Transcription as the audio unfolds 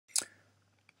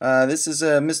This is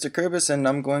Mr. Kerbis, and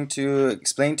I'm going to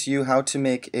explain to you how to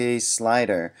make a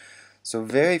slider. So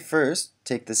very first,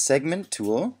 take the segment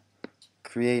tool,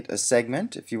 create a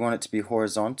segment. If you want it to be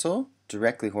horizontal,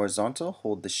 directly horizontal,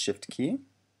 hold the shift key.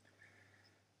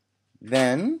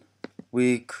 Then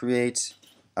we create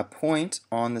a point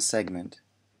on the segment.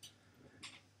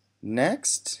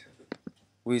 Next,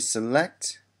 we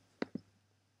select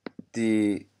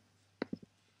the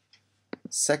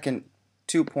second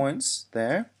 2 points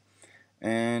there,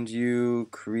 and you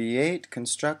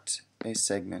construct a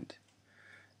segment.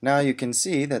 Now you can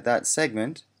see that that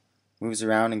segment moves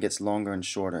around and gets longer and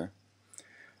shorter.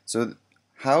 So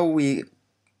how we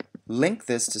link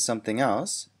this to something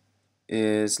else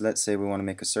is, let's say we want to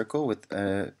make a circle with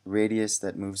a radius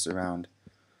that moves around.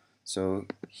 So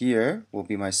here will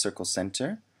be my circle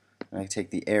center, and I take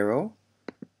the arrow,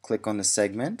 click on the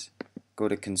segment, go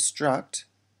to construct,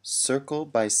 circle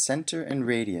by center and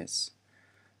radius.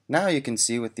 Now you can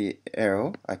see with the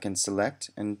arrow I can select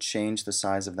and change the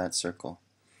size of that circle.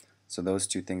 So those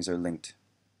two things are linked.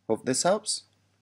 Hope this helps.